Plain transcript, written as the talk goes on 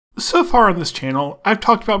So far on this channel, I've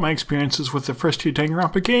talked about my experiences with the first two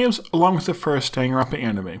Danganronpa games, along with the first Danganronpa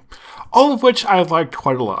anime, all of which I've liked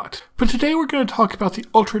quite a lot. But today we're going to talk about the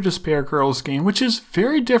Ultra Despair Girls game, which is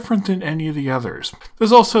very different than any of the others.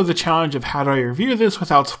 There's also the challenge of how do I review this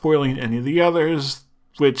without spoiling any of the others,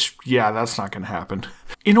 which, yeah, that's not going to happen.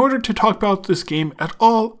 In order to talk about this game at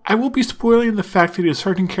all, I will be spoiling the fact that a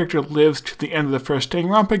certain character lives to the end of the first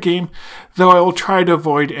Danganronpa game, though I will try to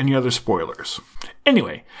avoid any other spoilers.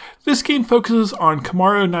 Anyway, this game focuses on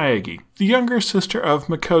Komaru Naegi, the younger sister of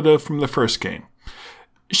Makoto from the first game.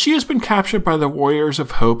 She has been captured by the Warriors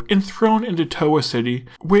of Hope and thrown into Towa City,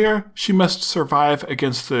 where she must survive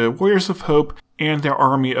against the Warriors of Hope and their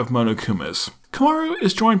army of Monokumas. Komaru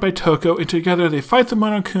is joined by Toko, and together they fight the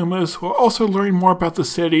Monokumas, while also learning more about the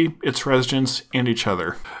city, its residents, and each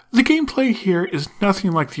other. The gameplay here is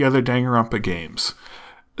nothing like the other Danganronpa games.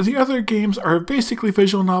 The other games are basically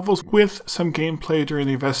visual novels with some gameplay during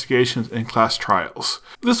the investigations and class trials.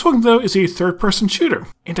 This one, though, is a third-person shooter,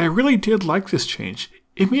 and I really did like this change.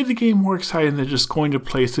 It made the game more exciting than just going to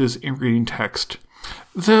places and reading text.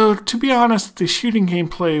 Though, to be honest, the shooting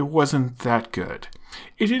gameplay wasn't that good.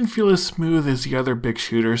 It didn't feel as smooth as the other big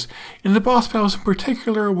shooters, and the boss battles in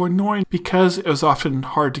particular were annoying because it was often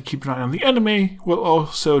hard to keep an eye on the enemy while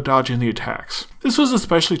also dodging the attacks. This was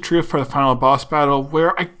especially true for the final boss battle,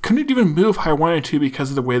 where I couldn't even move how I wanted to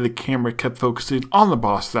because of the way the camera kept focusing on the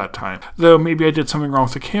boss that time. Though maybe I did something wrong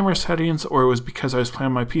with the camera settings, or it was because I was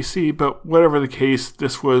playing on my PC, but whatever the case,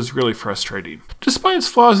 this was really frustrating. Despite its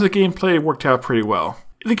flaws, the gameplay worked out pretty well.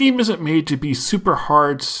 The game isn't made to be super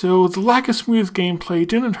hard, so the lack of smooth gameplay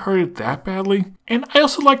didn't hurt it that badly. And I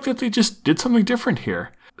also like that they just did something different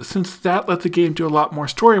here, since that let the game do a lot more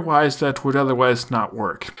story-wise that would otherwise not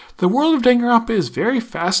work. The world of Danganronpa is very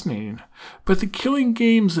fascinating, but the killing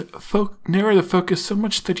games narrow the focus so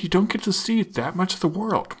much that you don't get to see that much of the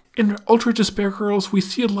world. In Ultra Despair Girls, we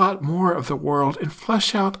see a lot more of the world and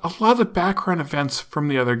flesh out a lot of the background events from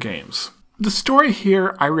the other games. The story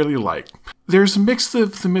here I really like. There's a mix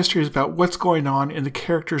of the mysteries about what's going on in the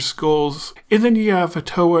characters' goals, and then you have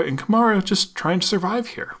Towa and Komaru just trying to survive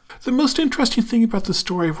here. The most interesting thing about the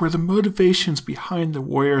story were the motivations behind the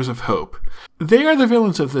Warriors of Hope. They are the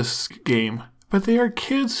villains of this game, but they are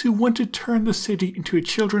kids who want to turn the city into a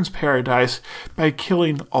children's paradise by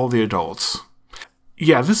killing all the adults.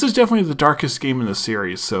 Yeah, this is definitely the darkest game in the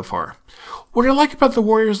series so far. What I like about the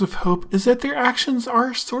Warriors of Hope is that their actions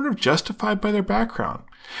are sort of justified by their background.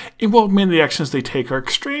 And while many of the actions they take are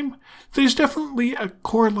extreme, there's definitely a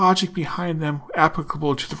core logic behind them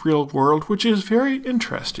applicable to the real world, which is very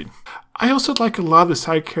interesting. I also like a lot of the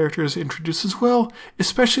side characters introduced as well,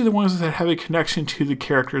 especially the ones that have a connection to the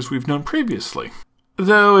characters we've known previously.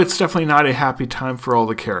 Though it's definitely not a happy time for all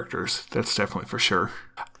the characters, that's definitely for sure.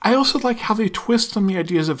 I also like how they twist on the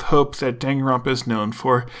ideas of hope that Danganronpa is known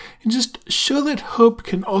for, and just show that hope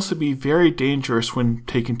can also be very dangerous when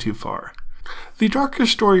taken too far. The darker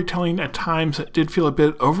storytelling at times did feel a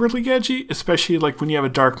bit overly edgy, especially like when you have a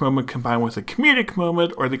dark moment combined with a comedic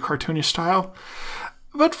moment or the cartoonish style.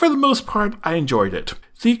 But for the most part, I enjoyed it.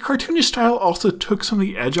 The cartoonish style also took some of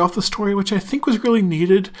the edge off the story, which I think was really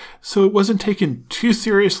needed, so it wasn't taken too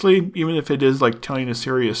seriously, even if it is like telling a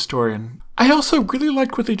serious story. And I also really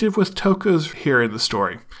liked what they did with Toko's here in the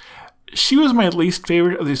story. She was my least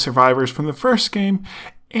favorite of the survivors from the first game,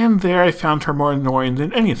 and there I found her more annoying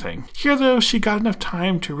than anything. Here though, she got enough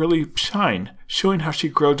time to really shine, showing how she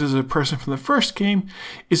grows as a person from the first game,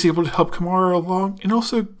 is able to help Komaru along, and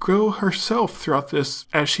also grow herself throughout this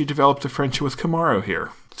as she developed a friendship with Komaru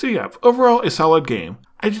here. So yeah, overall a solid game.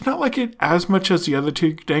 I did not like it as much as the other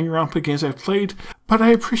two Danganronpa games I've played, but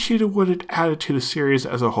I appreciated what it added to the series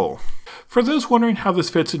as a whole. For those wondering how this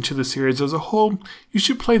fits into the series as a whole, you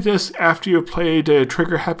should play this after you have played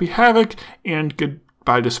Trigger Happy Havoc and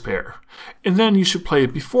Goodbye Despair. And then you should play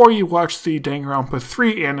it before you watch the Danganronpa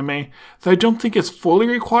 3 anime, though I don't think it's fully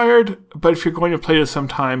required, but if you're going to play it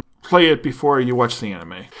sometime, play it before you watch the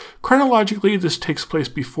anime. Chronologically, this takes place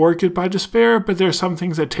before Goodbye Despair, but there are some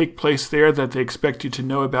things that take place there that they expect you to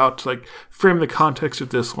know about to frame the context of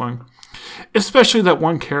this one. Especially that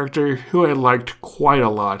one character who I liked quite a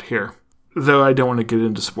lot here, though I don't want to get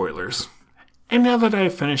into spoilers. And now that I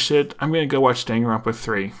have finished it, I'm going to go watch Danganronpa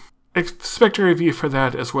 3. Expect a review for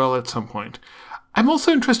that as well at some point. I'm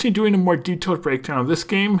also interested in doing a more detailed breakdown of this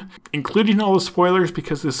game, including all the spoilers,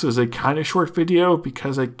 because this is a kind of short video,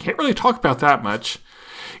 because I can't really talk about that much.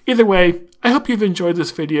 Either way, I hope you've enjoyed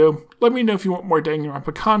this video. Let me know if you want more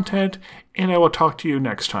Danganronpa content, and I will talk to you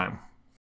next time.